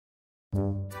2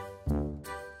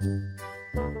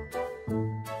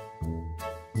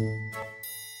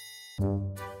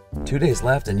 days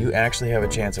left and you actually have a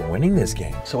chance of winning this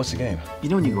game. So what's the game? You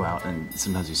know when you go out and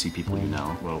sometimes you see people you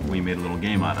know? Well, we made a little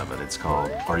game out of it. It's called,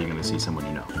 Are You Gonna See Someone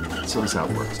You Know? So this is how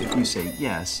it works. If you say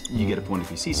yes, you get a point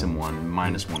if you see someone,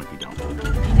 -1 if you don't.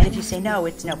 And if you say no,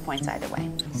 it's no points either way.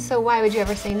 So why would you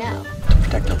ever say no? To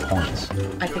protect our points.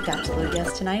 I picked absolute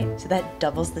yes tonight, so that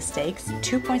doubles the stakes.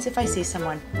 2 points if I see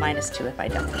someone, -2 if I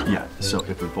don't. Yeah, so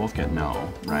if we both get no,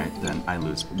 right, then I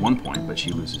lose 1 point, but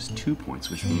she loses 2 points,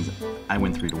 which means I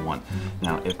win 3-1.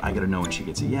 Now, if I get a no and she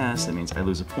gets a yes, that means I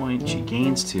lose a point, she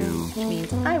gains 2. Which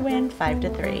means I win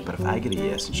 5-3. But if I get a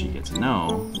yes and she gets a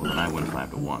no, well, then I win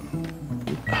 5-1.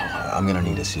 Oh, I'm gonna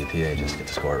need a CPA just to get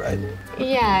the score right.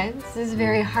 Yeah, this is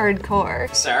very hardcore.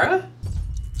 Sarah?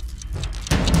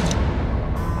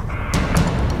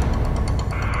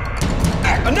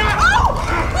 No! Oh!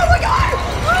 Oh my God!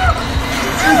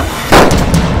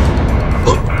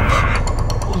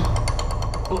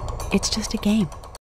 Oh! It's just a game.